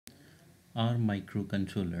Our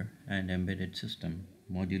microcontroller and embedded system,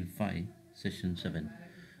 Module 5, Session 7.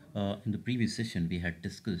 In the previous session, we had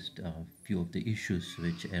discussed a few of the issues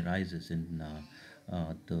which arises in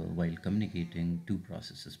the while communicating two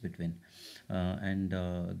processes between, and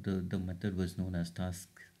the method was known as task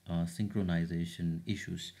synchronization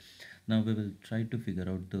issues. Now we will try to figure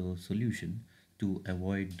out the solution to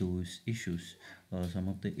avoid those issues. Some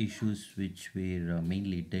of the issues which were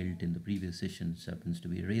mainly dealt in the previous sessions happens to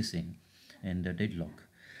be racing and deadlock.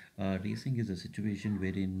 Racing is a situation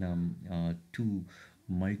wherein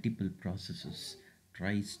multiple processes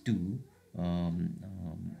tries to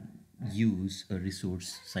use a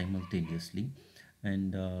resource simultaneously,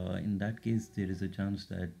 and in that case there is a chance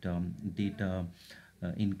that data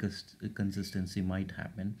inconsistency might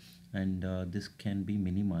happen, and this can be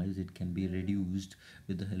minimized, it can be reduced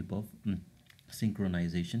with the help of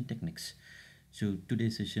synchronization techniques. So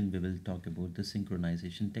today's session we will talk about the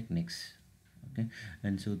synchronization techniques. Okay,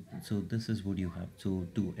 and so this is what you have. So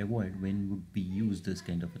to avoid, when would we use this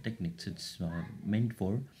kind of a techniques, it's meant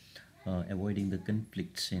for avoiding the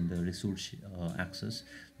conflicts in the resource access.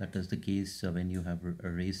 That is the case when you have a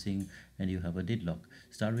racing and you have a deadlock.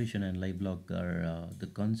 Starvation and live lock are the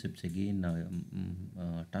concepts again,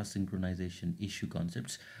 task synchronization issue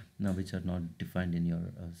concepts now, which are not defined in your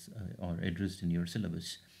or addressed in your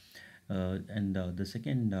syllabus. And the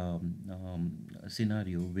second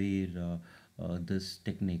scenario where this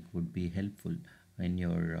technique would be helpful in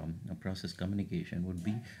your process communication would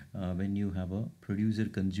be when you have a producer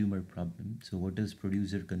consumer problem. So what is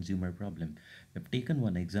producer consumer problem? I've taken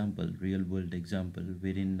one example, real world example,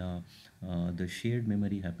 wherein the shared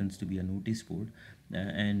memory happens to be a notice board,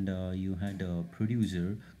 and you had a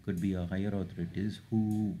producer, could be a higher authorities,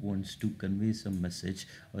 who wants to convey some message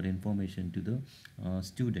or information to the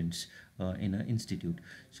students in an institute.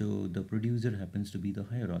 So the producer happens to be the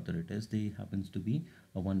higher authorities, they happens to be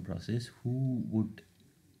one process who would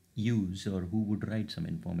use or who would write some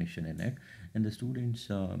information in it, and the students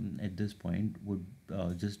at this point would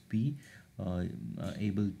just be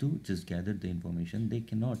able to just gather the information. They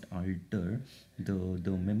cannot alter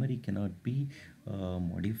the memory, cannot be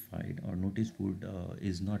modified, or notice board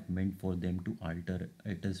is not meant for them to alter,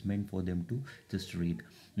 it is meant for them to just read.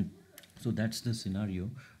 So that's the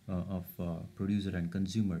scenario of producer and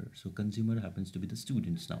consumer. So consumer happens to be the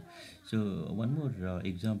students now. So one more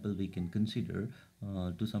example we can consider,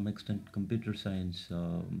 to some extent computer science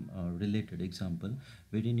related example,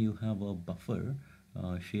 wherein you have a buffer,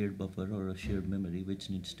 shared buffer or a shared memory, which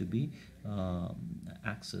needs to be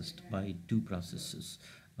accessed by two processes.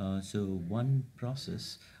 So one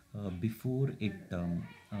process, before it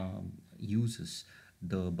uses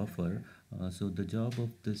the buffer, so the job of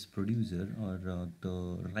this producer, or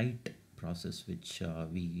the right process which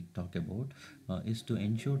we talk about, is to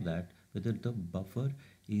ensure that whether the buffer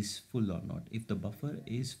is full or not. If the buffer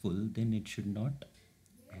is full, then it should not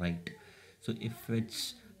write. So if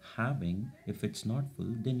it's not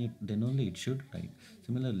full, then only it should write.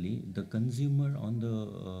 Similarly, the consumer, on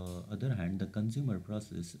the other hand, the consumer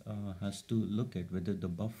process has to look at whether the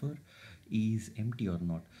buffer is empty or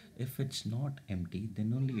not. If it's not empty,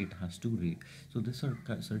 then only it has to read. So these are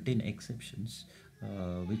certain exceptions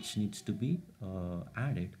which needs to be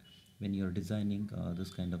added when you're designing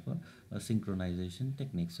this kind of a synchronization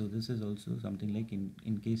technique. So this is also something like,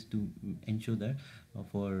 in case to ensure that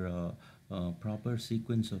for proper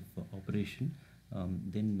sequence of operation,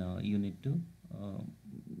 then you need to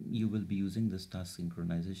you will be using this task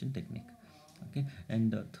synchronization technique. Okay,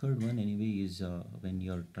 and the third one anyway is when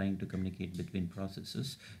you're trying to communicate between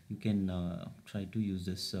processes, you can try to use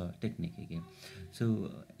this technique again.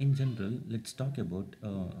 So in general, let's talk about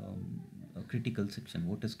a critical section.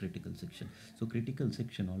 What is critical section? So critical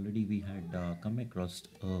section, already we had come across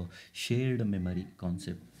a shared memory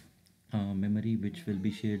concept, memory which will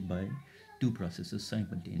be shared by two processes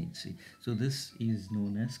simultaneously. So this is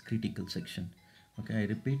known as critical section. Okay, I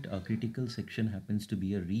repeat, a critical section happens to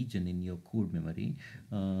be a region in your code memory.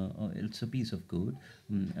 It's a piece of code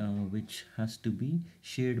which has to be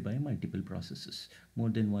shared by multiple processes. More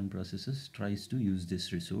than one processes tries to use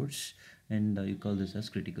this resource, and you call this as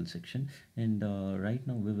critical section. And right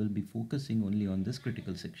now we will be focusing only on this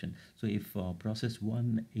critical section. So if process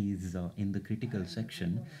 1 is in the critical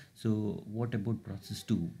section, so what about process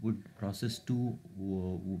 2? Would process 2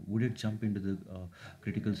 would it jump into the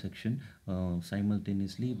critical section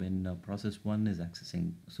simultaneously when process 1 is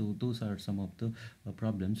accessing? So those are some of the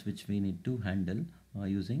problems which we need to handle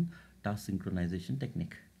using task synchronization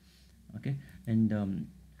technique. Okay, and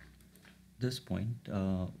this point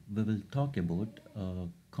we will talk about a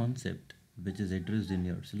concept which is addressed in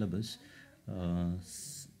your syllabus,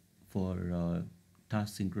 for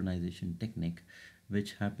task synchronization technique,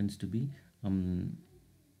 which happens to be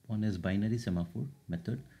one is binary semaphore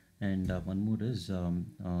method, and one more is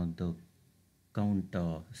the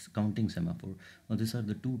counting semaphore. Now these are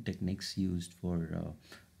the two techniques used for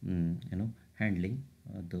handling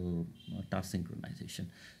the task synchronization.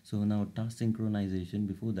 So now task synchronization,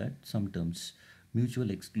 before that some terms.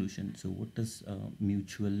 Mutual exclusion. So what is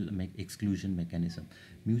exclusion mechanism?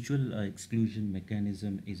 Mutual exclusion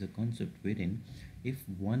mechanism is a concept wherein if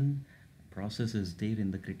one process is there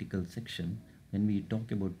in the critical section, when we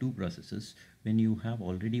talk about two processes, when you have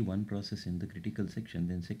already one process in the critical section,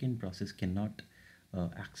 then second process cannot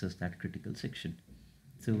access that critical section.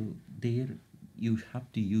 So there you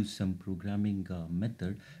have to use some programming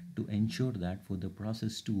method to ensure that for the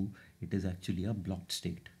process 2 it is actually a blocked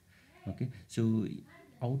state. Okay, so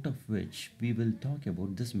out of which we will talk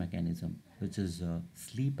about this mechanism, which is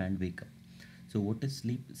sleep and wake up. So what is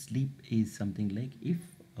sleep? Sleep is something like if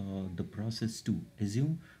the process 2,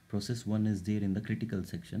 assume process 1 is there in the critical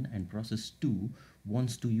section and process 2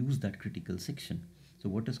 wants to use that critical section. So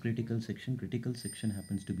what is critical section? Critical section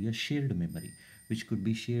happens to be a shared memory which could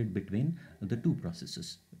be shared between the two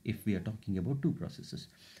processes if we are talking about two processes.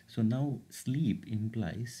 So now sleep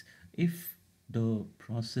implies if the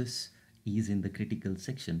process is in the critical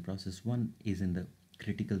section, process 1 is in the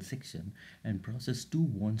critical section and process 2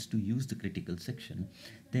 wants to use the critical section,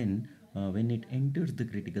 then when it enters the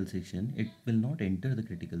critical section, it will not enter the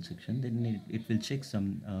critical section, then it will check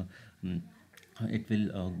some it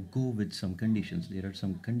will go with some conditions. There are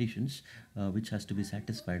some conditions which has to be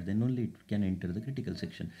satisfied, then only it can enter the critical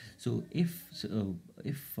section. So if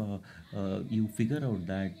you figure out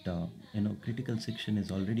that critical section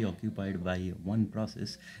is already occupied by one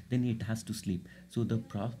process, then it has to sleep. So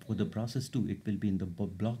for the process 2, it will be in the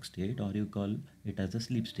block state, or you call it as a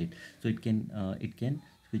sleep state. So it can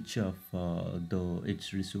switch off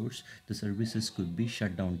its resource. The services could be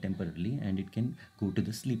shut down temporarily and it can go to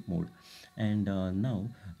the sleep mode. And now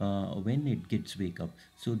when it gets wake up,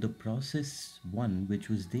 so the process 1 which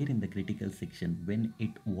was there in the critical section, when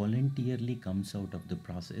it voluntarily comes out of the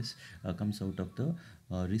process, comes out of the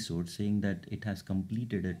resource, saying that it has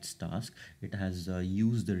completed its task, it has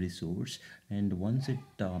used the resource, and once it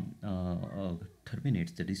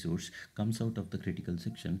terminates the resource, comes out of the critical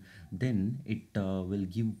section, then it will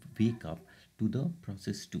give wake up to the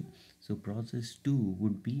process 2. So process 2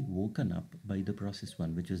 would be woken up by the process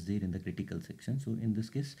 1 which is there in the critical section. So in this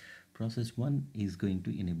case, process 1 is going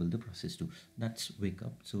to enable the process 2. That's wake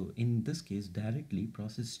up. So in this case, directly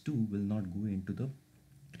process 2 will not go into the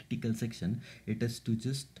critical section. It has to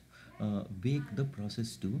just wake the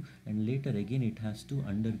process 2, and later again it has to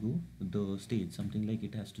undergo the stage, something like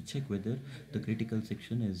it has to check whether the critical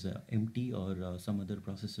section is empty or some other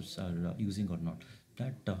processors are using or not.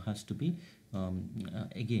 That has to be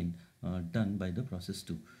again done by the process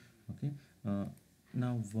 2. Okay,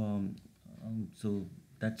 now so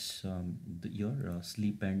that's your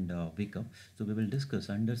sleep and wake up. So we will discuss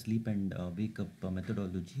under sleep and wake up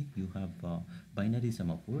methodology. You have binary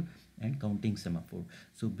semaphore and counting semaphore.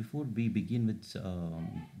 So before we begin with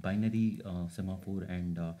binary semaphore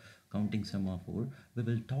and counting semaphore, we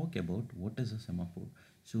will talk about what is a semaphore.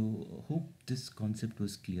 So hope this concept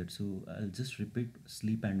was clear. So I'll just repeat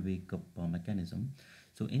sleep and wake up mechanism.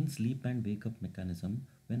 So in sleep and wake up mechanism,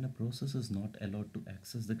 when a process is not allowed to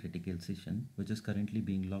access the critical session, which is currently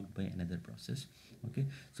being logged by another process, okay,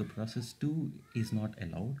 so process 2 is not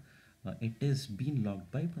allowed, it is being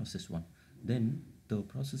logged by process 1, then the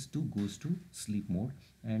process 2 goes to sleep mode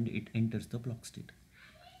and it enters the block state.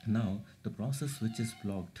 Now the process which is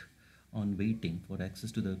blocked on waiting for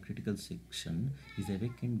access to the critical section is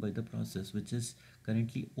awakened by the process which is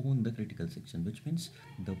currently on the critical section, which means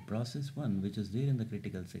the process 1 which is there in the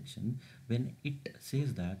critical section, when it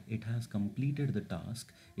says that it has completed the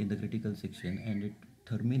task in the critical section and it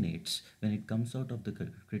terminates, when it comes out of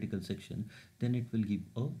the critical section, then it will give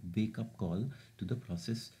a wake up call to the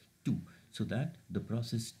process 2, so that the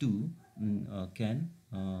process 2 can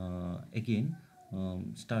again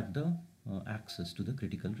start the access to the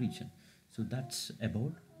critical region. So that's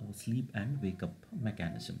about sleep and wake up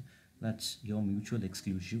mechanism. That's your mutual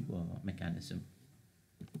exclusive mechanism.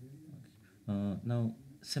 Now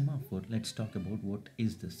semaphore, let's talk about what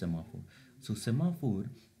is the semaphore. So semaphore,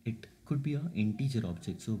 it could be an integer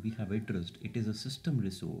object. So we have addressed it is a system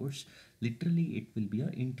resource. Literally it will be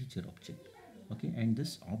an integer object. Okay, and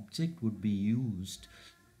this object would be used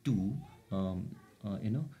to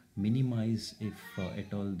minimize if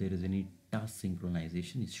at all there is any task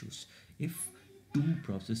synchronization issues. If two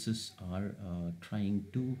processes are trying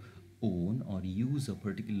to own or use a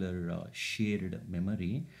particular shared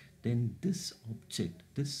memory, then this object,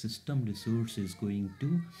 this system resource is going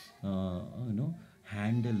to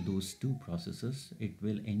handle those two processes. It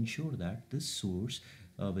will ensure that this source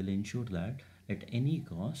will ensure that at any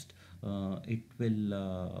cost it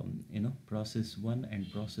will process 1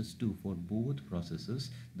 and process 2, for both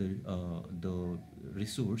processes the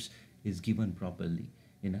resource is given properly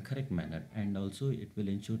in a correct manner, and also it will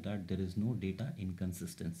ensure that there is no data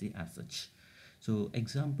inconsistency as such. So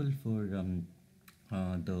example for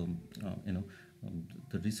the you know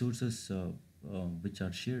the resources which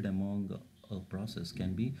are shared among a process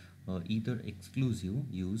can be either exclusive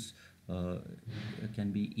use, uh,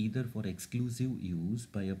 can be either for exclusive use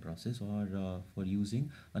by a process or for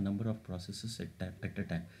using a number of processes at a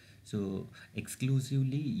time. So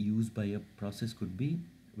exclusively used by a process could be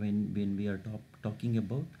when we are talking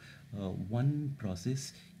about one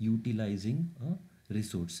process utilizing a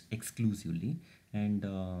resource exclusively, and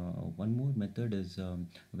one more method is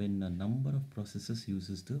when a number of processes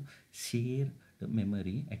uses the share the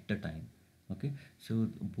memory at a time. Okay, so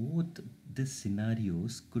both these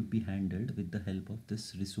scenarios could be handled with the help of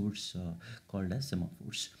this resource called as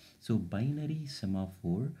semaphores. So binary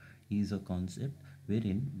semaphore is a concept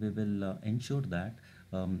wherein we will ensure that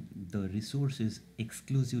the resource is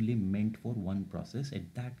exclusively meant for one process.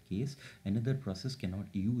 At that case, another process cannot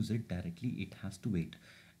use it directly, it has to wait.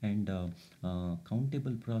 And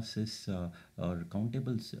countable process or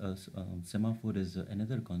countable semaphore is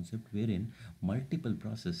another concept wherein multiple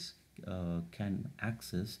process can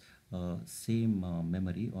access same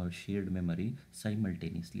memory or shared memory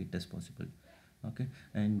simultaneously. It is possible. Okay,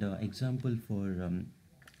 and example for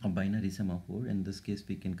a binary semaphore, in this case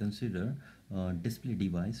we can consider display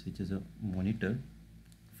device, which is a monitor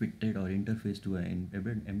fitted or interfaced to an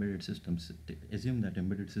embedded system. Assume that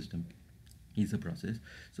embedded system is a process.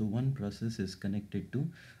 So one process is connected to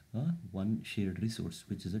one shared resource,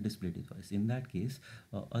 which is a display device. In that case,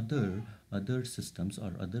 other systems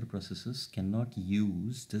or other processes cannot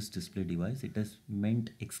use this display device. It is meant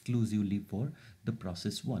exclusively for the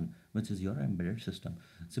process one, which is your embedded system.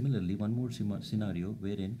 Similarly, one more scenario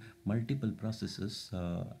wherein multiple processes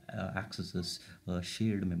accesses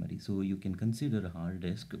shared memory. So you can consider a hard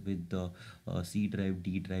disk with the C drive,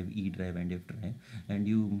 D drive, E drive, and F drive, and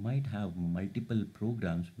you might have multiple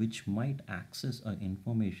programs which might access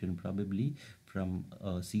information probably from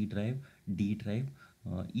C drive, D drive,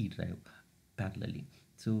 E drive parallelly.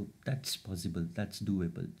 So that's possible, that's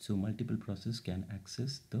doable. So multiple processes can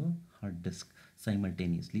access the hard disk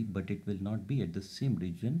simultaneously, but it will not be at the same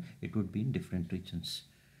region, it would be in different regions.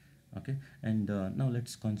 Okay, and now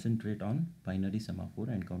let's concentrate on binary semaphore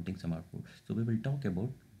and counting semaphore. So we will talk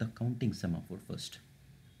about the counting semaphore first.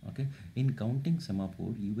 Okay, in counting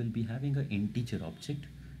semaphore you will be having an integer object,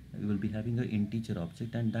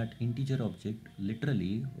 and that integer object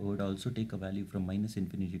literally would also take a value from minus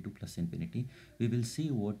infinity to plus infinity. We will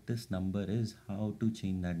see what this number is, how to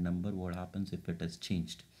change that number, what happens if it is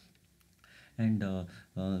changed. And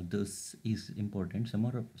this is important.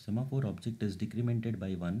 Semaphore object is decremented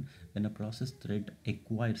by 1 when a process thread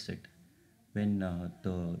acquires it. When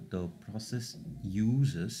the process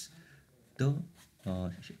uses the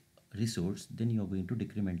resource, then you are going to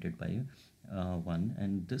decrement it by 1,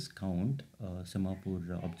 and this count, semaphore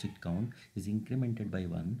object count, is incremented by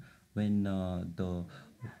 1 when the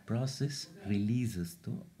process releases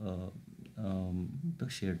the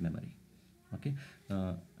shared memory. Okay,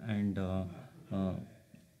 and uh,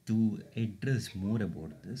 to address more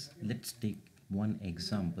about this, let's take one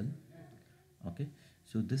example. Okay,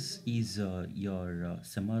 so this is your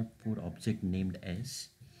semaphore object named as.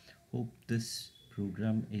 Hope this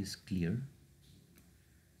program is clear,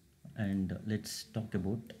 and let's talk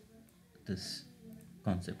about this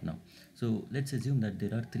concept now. So let's assume that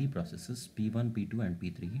there are three processes, P1, P2, and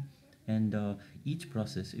P3, and each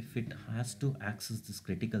process, if it has to access this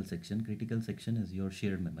critical section is your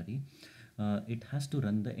shared memory. It has to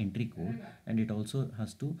run the entry code, and it also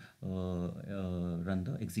has to run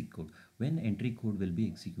the exit code. When entry code will be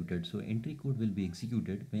executed, so entry code will be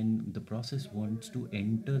executed when the process wants to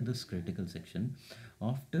enter this critical section.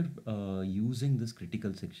 After using this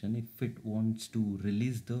critical section, if it wants to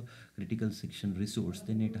release the critical section resource,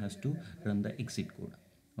 then it has to run the exit code.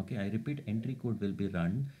 Okay, I repeat, entry code will be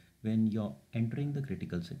run when you're entering the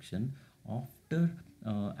critical section. After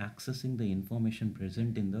accessing the information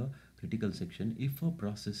present in the critical section, if a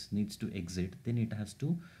process needs to exit, then it has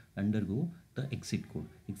to undergo the exit code.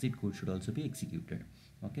 Exit code should also be executed.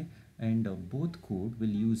 Okay, and both code will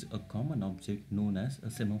use a common object known as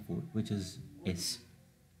a semaphore, which is S.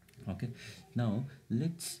 Okay, now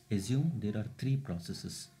let's assume there are three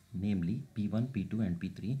processes. namely P1, P2 and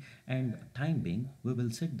P3, and time being we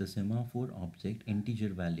will set the semaphore object integer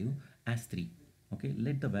value as 3. Okay,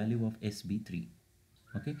 let the value of S be 3.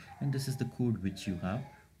 Okay, and this is the code which you have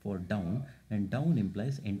for down, and down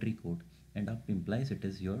implies entry code and up implies it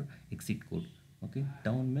is your exit code. Okay,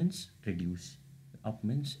 down means reduce, up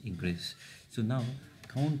means increase. So now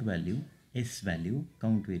count value, S value,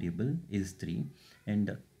 count variable is 3,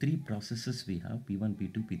 and three processes we have P1,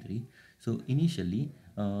 P2, P3. So initially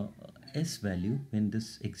S value, when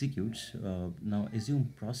this executes, now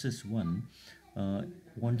assume process 1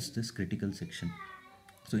 wants this critical section.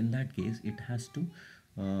 So in that case it has to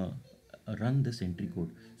uh, run this entry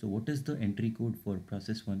code. So what is the entry code for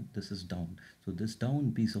process 1? This is down. So this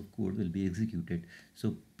down piece of code will be executed.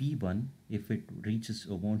 So P1, if it reaches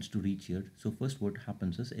or wants to reach here, so first what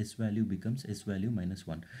happens is S value becomes S value minus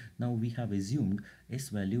 1. Now we have assumed S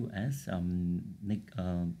value as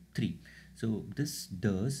 3. So this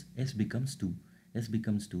does S becomes 2. S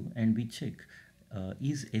becomes 2, and we check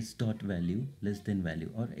is S dot value less than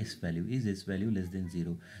value, or S value, is S value less than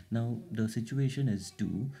 0. Now the situation is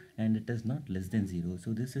 2 and it is not less than 0,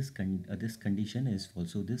 so this is this condition is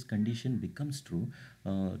false. So this condition becomes true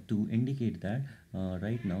to indicate that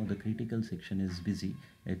right now the critical section is busy.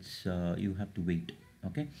 It's you have to wait.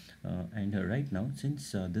 Okay, and right now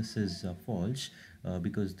since this is false,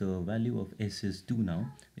 because the value of S is 2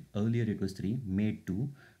 now, earlier it was 3, made 2,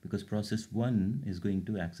 because process 1 is going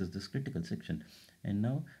to access this critical section. And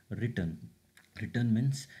now return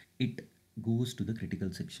means it goes to the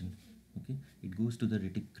critical section. Okay, it goes to the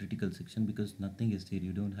critical section because nothing is there,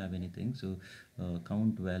 you don't have anything. So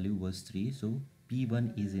count value was 3, so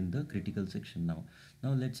P1 is in the critical section. Now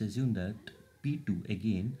let's assume that P2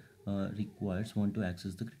 again want to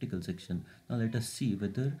access the critical section. Now let us see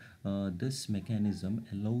whether this mechanism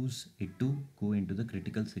allows it to go into the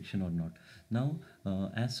critical section or not. Now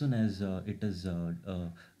as soon as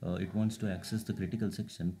it wants to access the critical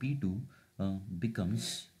section, P2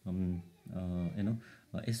 becomes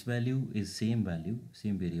S value is same value,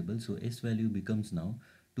 same variable, so S value becomes now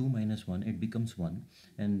 2 minus 1, it becomes 1.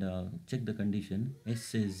 And check the condition,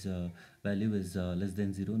 S is value is less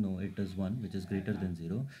than 0, no, it is 1, which is greater than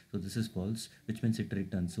 0, so this is false, which means it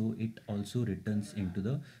returns. So it also returns into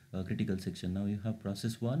the critical section. Now you have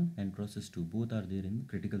process 1 and process 2, both are there in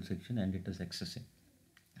critical section, and it is accessing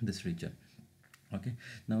this region. Okay,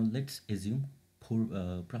 now let's assume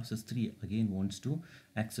process 3 again wants to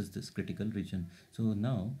access this critical region. So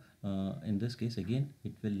now in this case again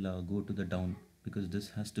it will go to the down, because this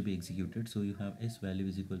has to be executed. So you have S value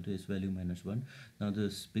is equal to S value minus 1. Now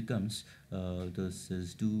this becomes this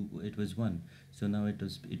is 2, it was 1, so now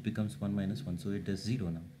it becomes 1 minus 1, so it is 0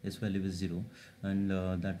 now. S value is 0, and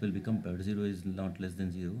that will become paired. 0 is not less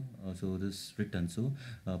than 0, so this returns. So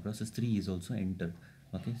process 3 is also entered.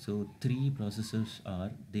 Okay, so 3 processes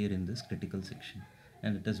are there in this critical section,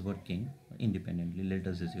 and it is working independently, let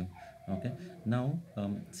us assume. Okay, now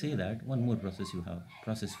say that one more process you have,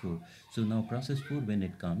 process 4. So now process 4, when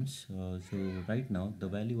it comes, so right now the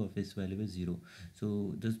value of S value is 0,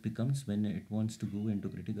 so this becomes, when it wants to go into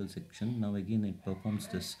critical section, now again it performs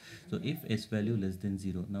this. So if S value less than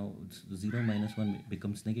 0, now 0 minus 1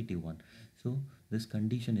 becomes negative 1. So this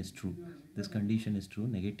condition is true, this condition is true,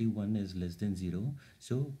 negative 1 is less than 0.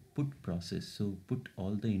 So put process, so put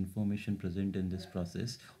all the information present in this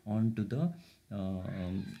process onto the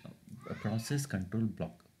process control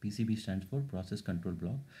block. PCB stands for process control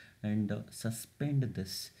block, and suspend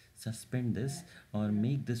this or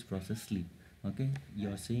make this process sleep. Okay, you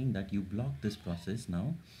are saying that you block this process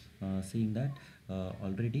now, saying that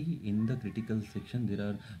already in the critical section there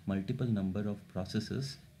are multiple number of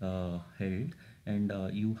processes held, and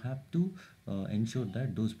you have to ensure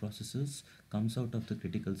that those processes comes out of the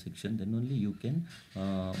critical section, then only you can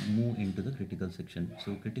move into the critical section.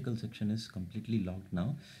 So critical section is completely locked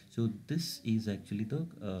now. So this is actually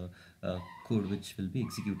the code which will be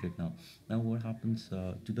executed now. Now what happens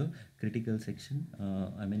to the critical section?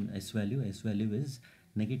 I mean S value is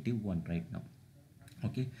negative 1 right now.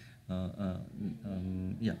 Okay,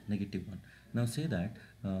 yeah, negative 1. Now say that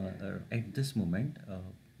at this moment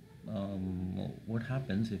what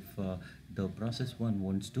happens if the process 1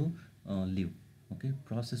 wants to leave. Okay,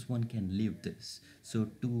 process 1 can leave this. So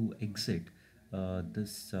to exit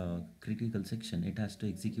this critical section, it has to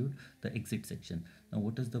execute the exit section. Now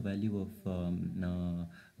what is the value of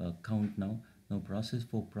count now? Now process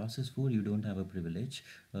 4 you don't have a privilege,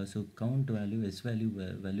 so count value S value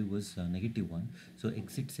was negative 1, so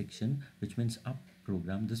exit section, which means up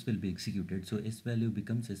program, this will be executed. So S value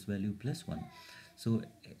becomes S value plus 1. So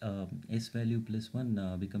S value plus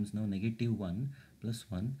 1 becomes now negative 1 plus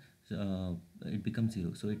 1. uh, it becomes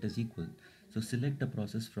 0, so it is equal. So select a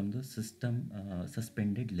process from the system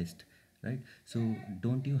suspended list, right? So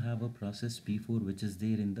don't you have a process P4 which is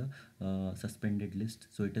there in the suspended list?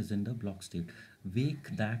 So it is in the block state.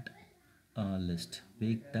 Wake that list,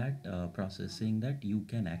 wake that process, saying that you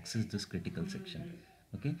can access this critical section.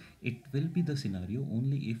 Okay, it will be the scenario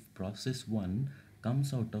only if process 1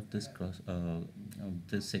 comes out of this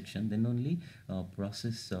section, then only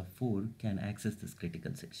process 4 can access this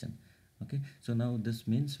critical section. Okay, so now this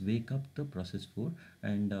means wake up the process 4,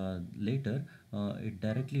 and later it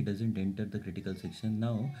directly doesn't enter the critical section.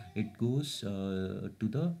 Now it goes to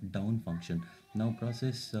the down function. Now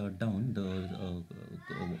process down the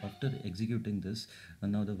after executing this,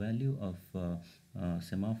 now the value of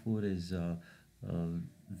semaphore is uh,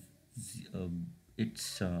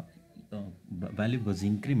 its value was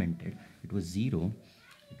incremented. It was 0,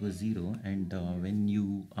 it was 0, and when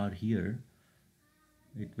you are here,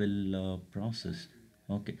 it will process.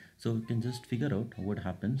 Okay, so we can just figure out what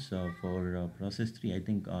happens for process 3. I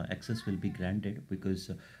think access will be granted because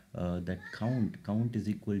that count is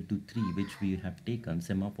equal to 3, which we have taken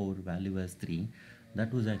semaphore value as 3.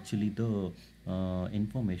 That was actually the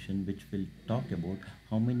information which will talk about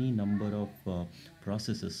how many number of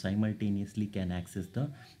processes simultaneously can access the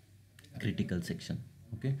critical section.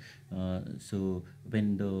 Okay, so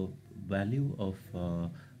when the value of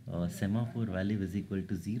semaphore value is equal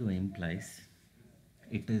to 0 implies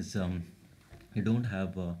it is you don't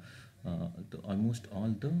have almost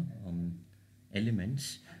all the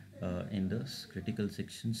elements in the critical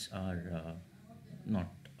sections are not,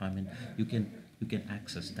 I mean, you can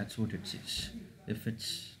access, that's what it says. If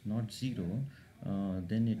it's not 0,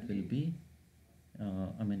 then it will be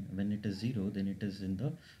I mean, when it is 0, then it is in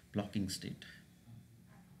the blocking state.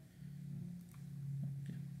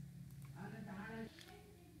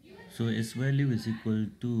 So S value is equal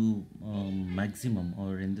to maximum,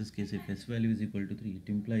 or in this case, if S value is equal to 3, it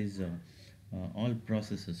implies all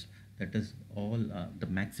processes, that is all the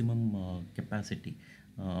maximum capacity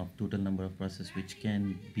of total number of processes which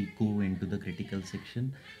can be go into the critical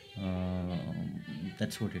section.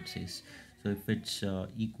 That's what it says. So if it's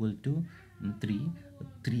equal to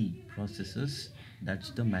 3 processes,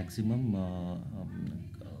 that's the maximum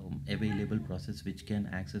available process which can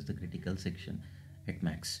access the critical section at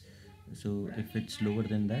max. So if it's lower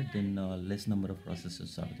than that, then less number of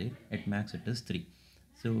processes are there. At max it is 3.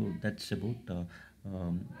 So that's about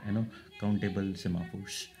you know, countable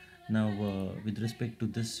semaphores. Now with respect to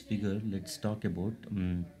this figure, let's talk about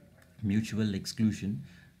mutual exclusion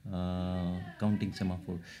counting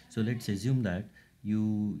semaphore. So let's assume that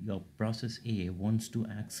your process A wants to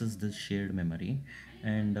access this shared memory,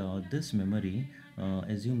 and this memory,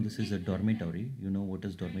 assume this is a dormitory. You know what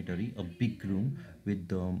is dormitory? A big room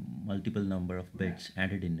with multiple number of beds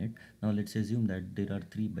added in it. Now let's assume that there are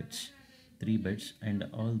three beds, and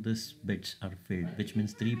all these beds are filled, which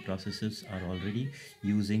means 3 processes are already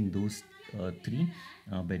using those 3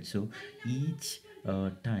 beds. So each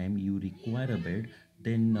time you require a bed,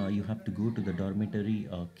 then you have to go to the dormitory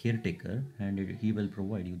caretaker, and he will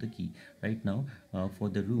provide you the key. Right now for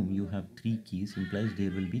the room you have 3 keys, implies there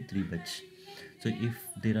will be 3 beds. So if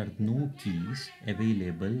there are no keys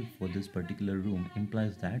available for this particular room,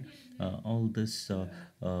 implies that all this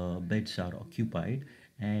beds are occupied,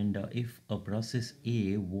 and if a process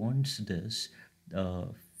A wants this uh,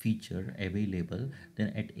 feature available,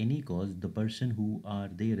 then at any cost the person who are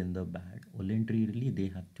there in the bed voluntarily,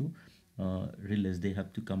 they have to release, they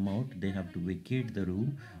have to come out, they have to vacate the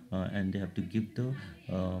room, and they have to give the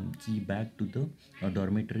key back to the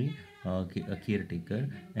dormitory caretaker,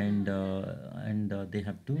 and they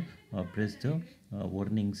have to press the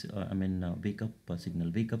warnings, wake up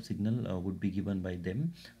signal. Wake up signal would be given by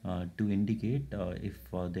them to indicate if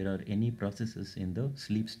there are any processes in the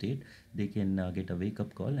sleep state, they can get a wake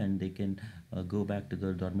up call, and they can go back to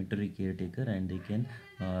the dormitory caretaker, and they can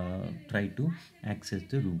try to access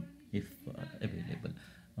the room if available.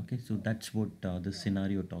 Okay, so that's what this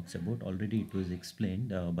scenario talks about. Already it was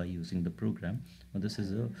explained by using the program. This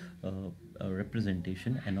is a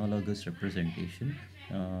representation, analogous representation,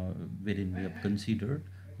 wherein we have considered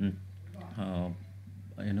uh,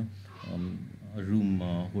 you know a room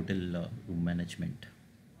hotel room management.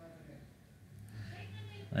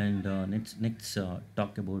 And next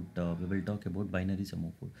talk about we will talk about binary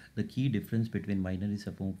semaphore. The key difference between binary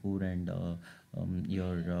semaphore and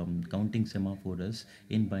your counting semaphore is,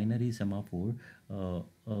 in binary semaphore,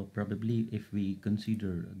 probably if we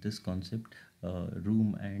consider this concept,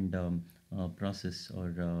 room and process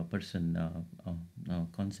or person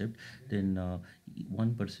concept, then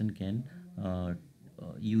one person can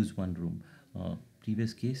use one room.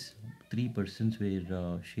 previous case, three persons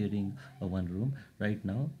were sharing one room. Right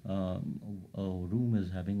now, a room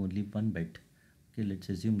is having only one bed. Okay, let's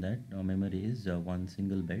assume that memory is one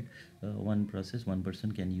single bed, one process, one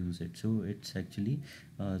person can use it. So it's actually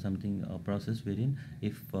something, a process wherein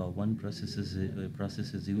if one process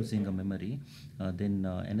is using a memory, then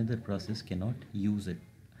another process cannot use it.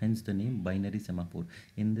 Hence the name binary semaphore.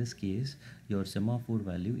 In this case, your semaphore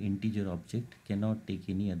value integer object cannot take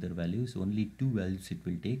any other values. Only two values it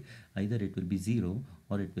will take. Either it will be 0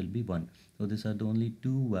 or it will be 1. So these are the only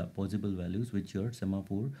two possible values which your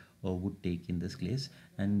semaphore would take in this case.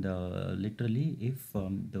 And literally, if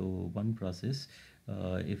the one process,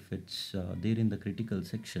 if it's there in the critical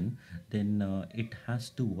section, then it has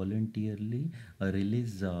to voluntarily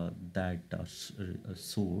release that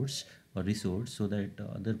source or resource, so that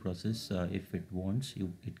other process, if it wants,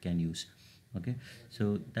 it can use. Okay,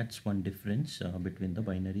 so that's one difference between the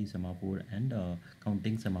binary semaphore and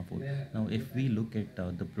counting semaphore. Now if we look at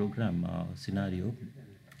the program scenario,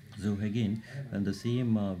 so again, in the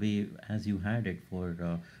same way as you had it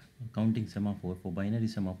for counting semaphore, for binary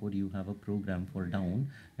semaphore you have a program for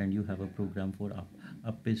down and you have a program for up.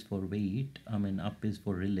 Up is for wait, I mean up is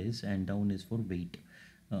for release and down is for wait.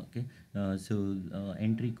 Okay, so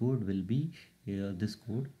entry code will be this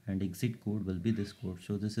code and exit code will be this code.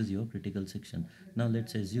 So this is your critical section. Now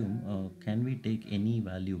let's assume, can we take any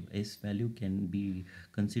value? S value can be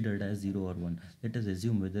considered as 0 or 1. Let us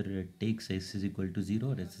assume whether it takes s is equal to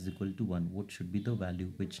 0 or s is equal to 1. What should be the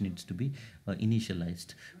value which needs to be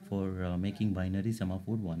initialized for making binary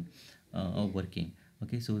semaphore 1 working?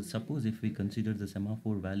 Okay, so suppose if we consider the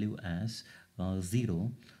semaphore value as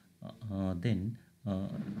 0, then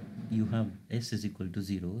you have s is equal to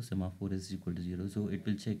 0, semaphore is equal to 0, so it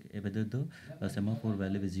will check whether the semaphore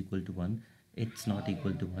value is equal to 1. It's not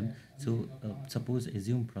equal to 1. So suppose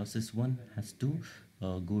assume process 1 has to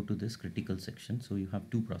go to this critical section. So you have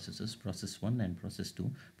two processes, process 1 and process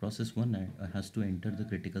 2. Process 1 has to enter the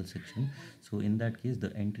critical section. So in that case,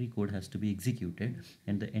 the entry code has to be executed,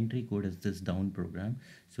 and the entry code is this down program.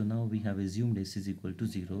 So now we have assumed s is equal to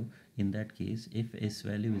 0. In that case, if s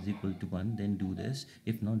value is equal to 1, then do this.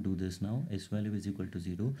 If not, do this now. S value is equal to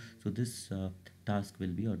 0. So this task will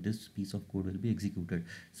be, or this piece of code will be executed.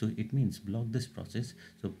 So it means block this process.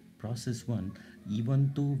 So process 1,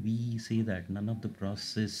 even though we say that none of the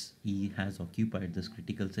process E has occupied this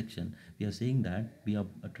critical section, we are saying that we are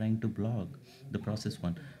trying to block the process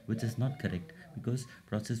 1, which is not correct, because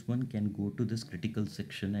process 1 can go to this critical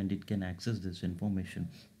section and it can access this information.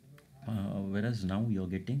 Whereas now you're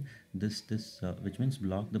getting this which means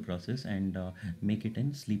block the process and make it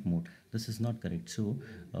in sleep mode. This is not correct. So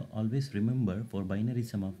always remember, for binary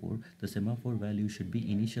semaphore, the semaphore value should be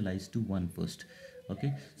initialized to 1 first.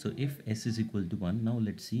 Okay, so if s is equal to 1, now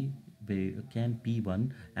let's see where can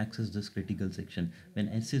p1 access this critical section. When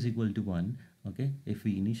s is equal to 1, okay, if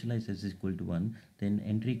we initialize s is equal to 1, then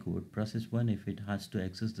entry code, process 1, if it has to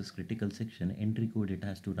access this critical section, entry code it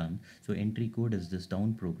has to run. So entry code is this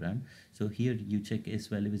down program. So here you check s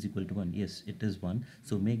value is equal to 1. Yes, it is 1.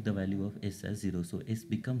 So make the value of s as 0. So s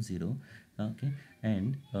becomes 0. Okay,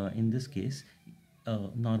 and in this case,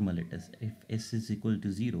 normal it is. If s is equal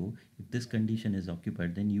to 0, if this condition is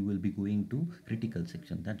occupied, then you will be going to critical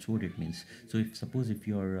section. That's what it means. So if suppose if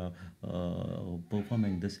you are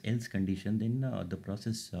performing this else condition, then the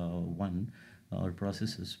process 1 or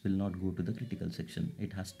processes will not go to the critical section.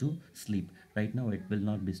 It has to sleep. Right now it will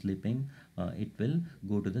not be sleeping. It will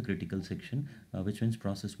go to the critical section, which means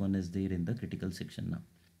process 1 is there in the critical section now.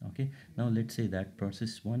 Okay, now let's say that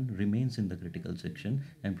process 1 remains in the critical section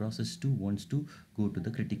and process 2 wants to go to the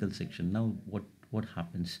critical section. Now what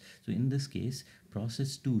happens? So in this case,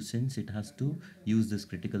 process 2, since it has to use this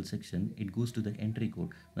critical section, it goes to the entry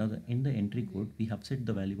code. Now in the entry code, we have set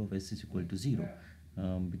the value of s is equal to 0,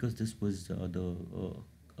 because this was the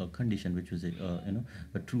condition which was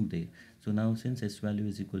a true there. So now since s value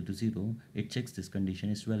is equal to 0, it checks this condition.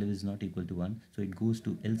 S value is not equal to 1, so it goes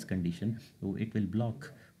to else condition. So it will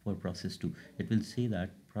block for process 2. It will say that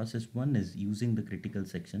process 1 is using the critical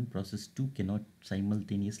section, process 2 cannot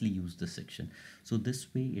simultaneously use this section. So this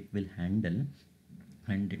way it will handle,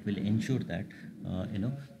 and it will ensure that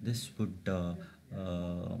this would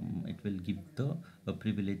it will give the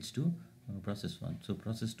privilege to process 1. So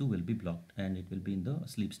process 2 will be blocked and it will be in the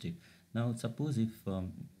sleep state. Now suppose if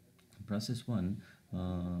process 1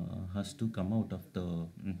 has to come out of the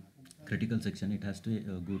critical section, it has to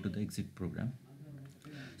go to the exit program.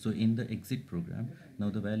 So in the exit program, now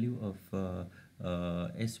the value of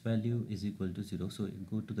s value is equal to 0. So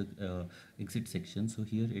go to the exit section. So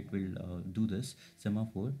here it will do this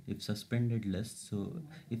semaphore if suspended list. So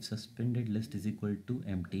if suspended list is equal to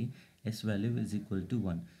empty, s value is equal to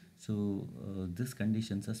 1. So this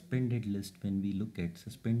condition suspended list, when we look at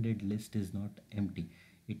suspended list, is not empty,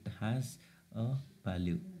 it has a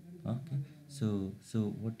value. Okay, so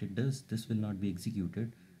what it does, this will not be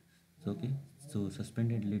executed. So okay, so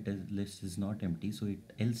suspended list is not empty, so it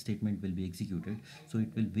else statement will be executed. So it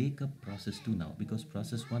will wake up process 2 now, because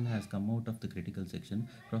process 1 has come out of the critical section.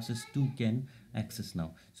 Process 2 can access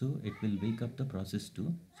now, so it will wake up the process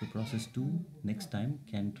 2. So process 2 next time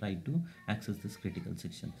can try to access this critical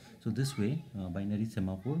section. So this way binary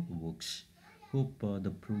semaphore works. Hope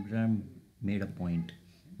the program made a point.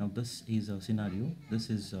 Now this is a scenario. This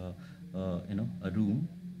is a room,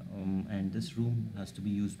 and this room has to be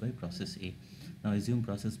used by process A. Now assume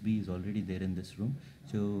process B is already there in this room.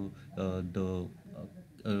 So the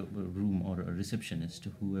room or a receptionist,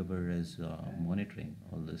 whoever is monitoring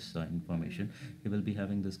all this information, he will be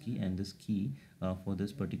having this key, and this key for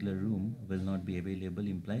this particular room will not be available,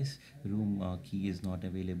 implies room key is not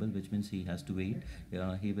available, which means he has to wait.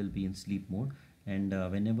 He will be in sleep mode, and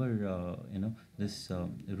whenever this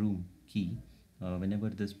room key, whenever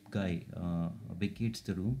this guy vacates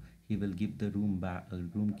the room, he will give the room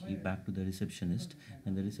key back to the receptionist,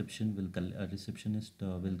 and the receptionist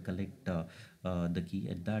will collect the key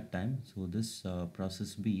at that time. So this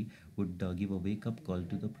process B would give a wake up call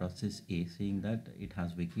to the process A, saying that it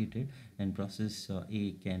has vacated, and process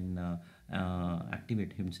A can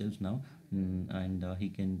activate himself now, and he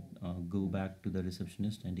can go back to the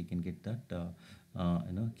receptionist, and he can get that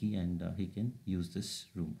key, and he can use this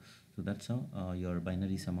room. So that's how your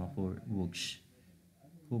binary semaphore works.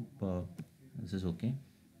 Hope this is okay.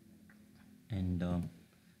 And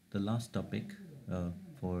the last topic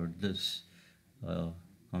for this uh,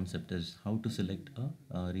 concept is how to select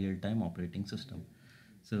a real-time operating system.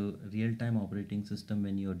 So real-time operating system,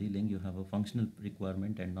 when you're dealing, you have a functional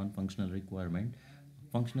requirement and non-functional requirement.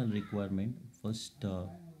 Functional requirement first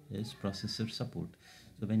is processor support.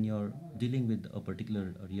 So when you're dealing with a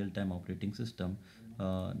particular real-time operating system,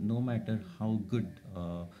 no matter how good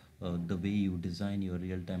the way you design your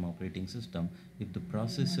real-time operating system, if the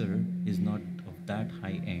processor is not of that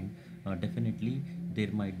high end, definitely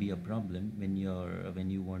there might be a problem when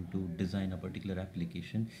you want to design a particular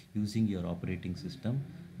application using your operating system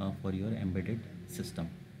for your embedded system.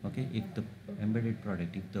 Okay, if the embedded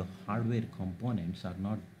product, if the hardware components are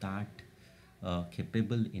not that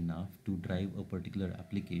capable enough to drive a particular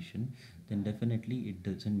application, then definitely it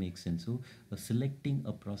doesn't make sense. So selecting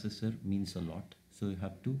a processor means a lot. So you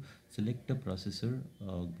have to select a processor.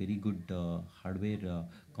 Very good hardware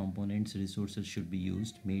components, resources should be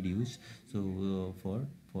made use. So for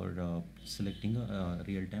selecting a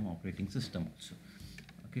real-time operating system also.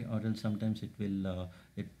 Okay, or else sometimes it will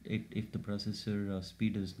if the processor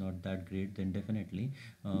speed is not that great, then definitely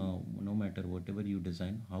no matter whatever you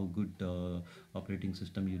design, how good operating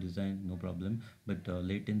system you design, no problem, but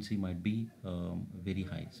latency might be very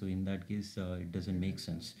high. So in that case it doesn't make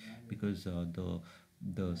sense, because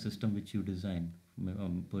the system which you design,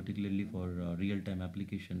 particularly for real-time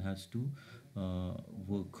application, has to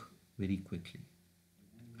work very quickly.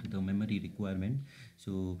 The memory requirement.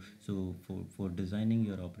 So for designing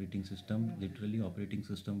your operating system, literally operating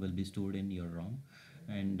system will be stored in your ROM,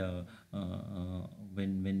 and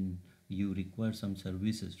when you require some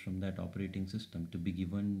services from that operating system to be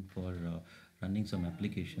given for running some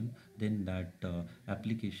application, then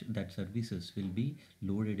that services will be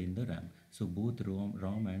loaded in the RAM. So both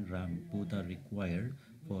ROM and RAM both are required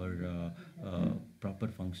for proper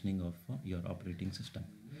functioning of your operating system.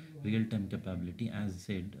 Real-time capability, as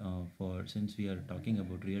said, for since we are talking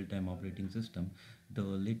about real-time operating system, the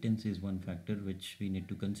latency is one factor which we need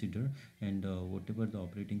to consider, and whatever the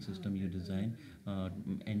operating system you design,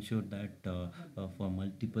 ensure that for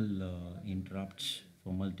multiple interrupts,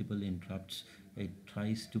 it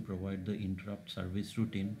tries to provide the interrupt service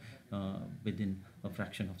routine within a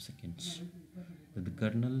fraction of seconds. The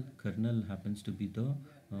kernel happens to be the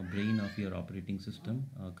brain of your operating system.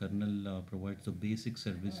 Kernel provides the basic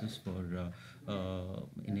services for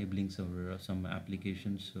enabling some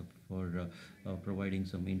applications, for providing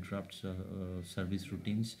some interrupts, service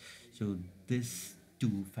routines. So this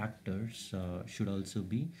two factors should also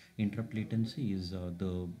be. Interrupt latency is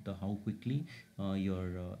the how quickly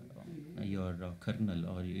your kernel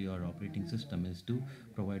or your operating system is to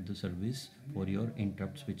provide the service for your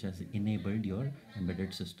interrupts which has enabled your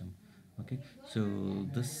embedded system. Okay, so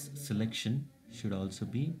this selection should also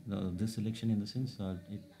be this selection, in the sense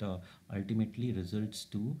it ultimately results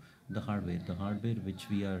to the hardware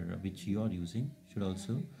which you are using should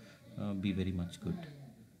also be very much good.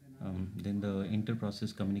 Then the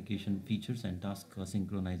inter-process communication features and task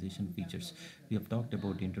synchronization features. We have talked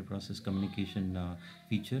about inter-process communication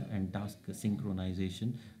feature and task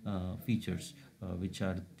synchronization features, which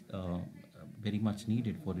are very much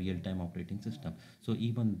needed for real-time operating system. So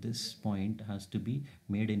even this point has to be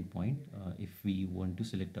made in point if we want to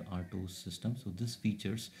select a RTOS system. So these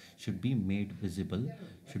features should be made visible,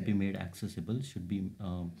 should be made accessible, should be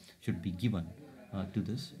given to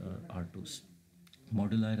this RTOS.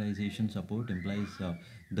 Modularization support implies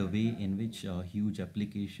the way in which a huge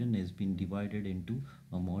application has been divided into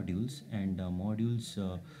modules, and modules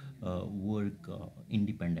work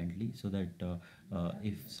independently, so that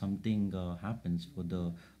if something happens for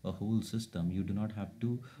the whole system, you do not have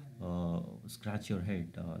to scratch your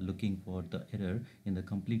head looking for the error in the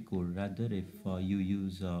complete code. Rather, if you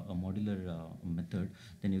use a modular method,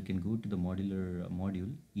 then you can go to the modular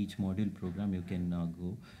module. Each module program you can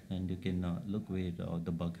go and you can look where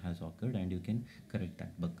the bug has occurred, and you can correct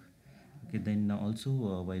that bug. Okay, then also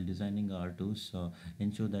while designing RTOS,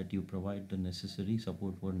 ensure that you provide the necessary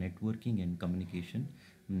support for networking and communication.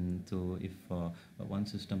 So if one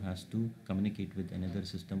system has to communicate with another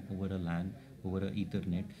system over a LAN, over a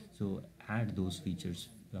Ethernet, so add those features.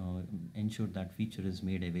 Ensure that feature is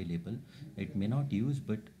made available. It may not use,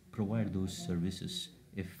 but provide those services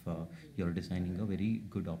if you're designing a very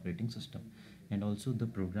good operating system. And also the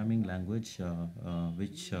programming language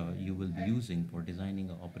which you will be using for designing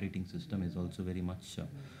an operating system is also very much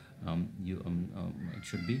it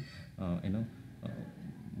should be you know uh,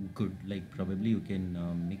 good. Like probably you can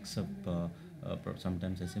mix up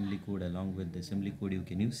sometimes assembly code. Along with the assembly code, you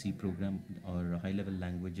can use C program, or high level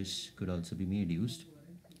languages could also be made used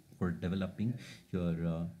for developing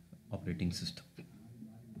your operating system.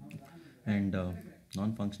 And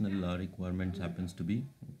non-functional requirements happens to be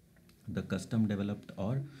the custom developed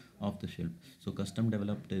or off the shelf. So custom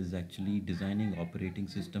developed is actually designing operating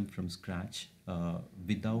system from scratch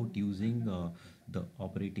without using the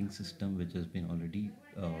operating system which has been already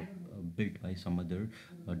built by some other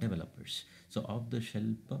developers. So off the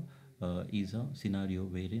shelf is a scenario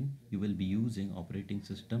wherein you will be using operating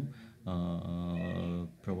system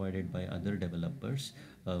provided by other developers.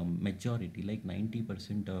 Majority, like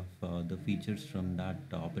 90% of the features from that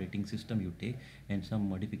operating system you take, and some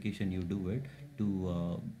modification you do it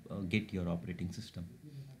to get your operating system.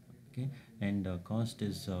 Okay. And cost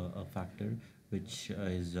is a factor which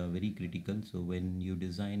is very critical. So when you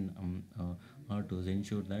design RTOS,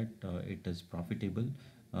 ensure that it is profitable,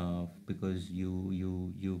 because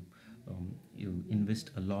you invest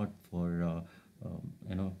a lot for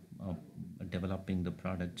you know developing the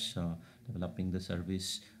products, developing the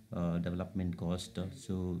service, development cost.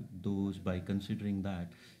 So those, by considering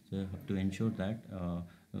that, so you have to ensure that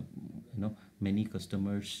many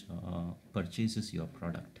customers purchases your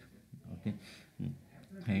product. Okay.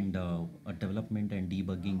 And development and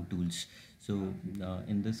debugging tools. So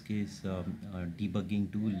in this case,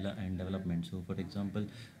 debugging tool and development. So for example,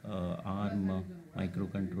 ARM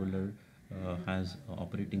microcontroller has a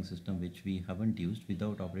operating system which we haven't used.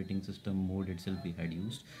 Without operating system mode itself we had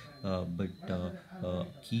used, but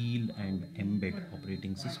keel and embed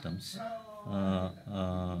operating systems,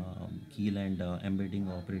 keel and embedding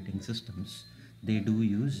operating systems, they do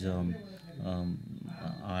use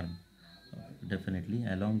ARM. Definitely.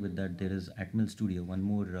 Along with that, there is Atmel Studio, one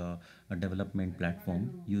more a development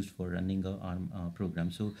platform used for running a ARM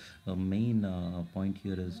program. So, main point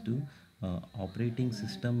here is to operating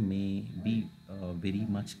system may be very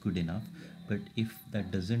much good enough, but if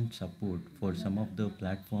that doesn't support for some of the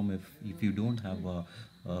platform, if you don't have a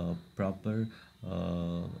proper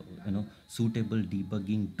suitable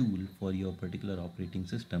debugging tool for your particular operating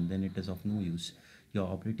system, then it is of no use. Your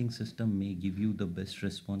operating system may give you the best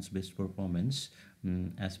response, best performance,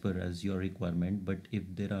 as per as your requirement, but if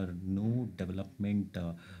there are no development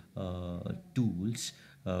tools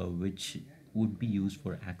which would be used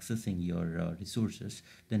for accessing your resources,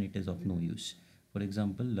 then it is of no use. For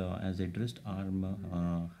example, as addressed,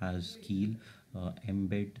 ARM has Keel,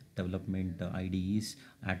 embed development IDEs,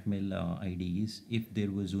 Atmel IDEs. If there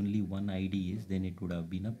was only one IDEs, then it would have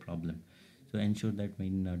been a problem. So ensure that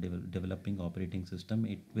when developing operating system,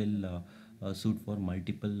 it will suit for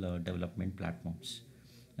multiple development platforms.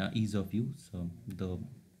 Ease of use. The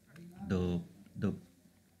the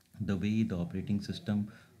the way the operating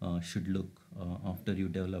system should look after you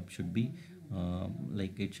develop should be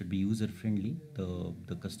like it should be user friendly.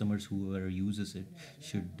 The customers, whoever uses it,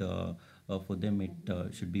 should for them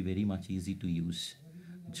it should be very much easy to use.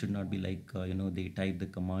 It should not be like they type the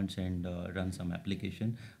commands and run some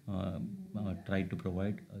application. Try to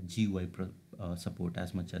provide GUI support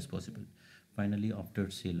as much as possible. Finally, after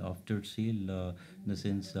sale in the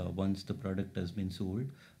sense, once the product has been sold,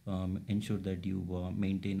 ensure that you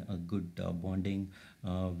maintain a good bonding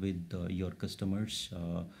with your customers,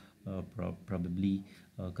 probably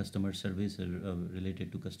customer service,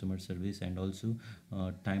 related to customer service, and also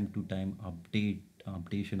time to time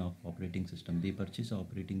updation of operating system. They purchase a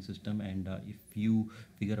operating system, and if you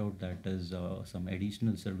figure out that as some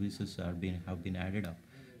additional services have been added up,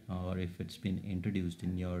 or if it's been introduced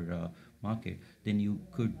in your market, then you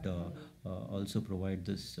could also provide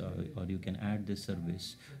this, or you can add this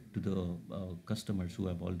service to the customers who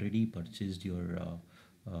have already purchased your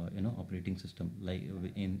operating system, like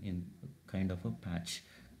in kind of a patch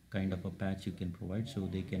you can provide, so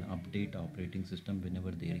they can update operating system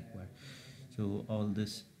whenever they require. So all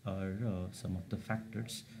this are some of the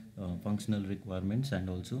factors, functional requirements and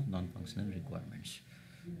also non-functional requirements.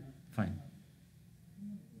 Fine.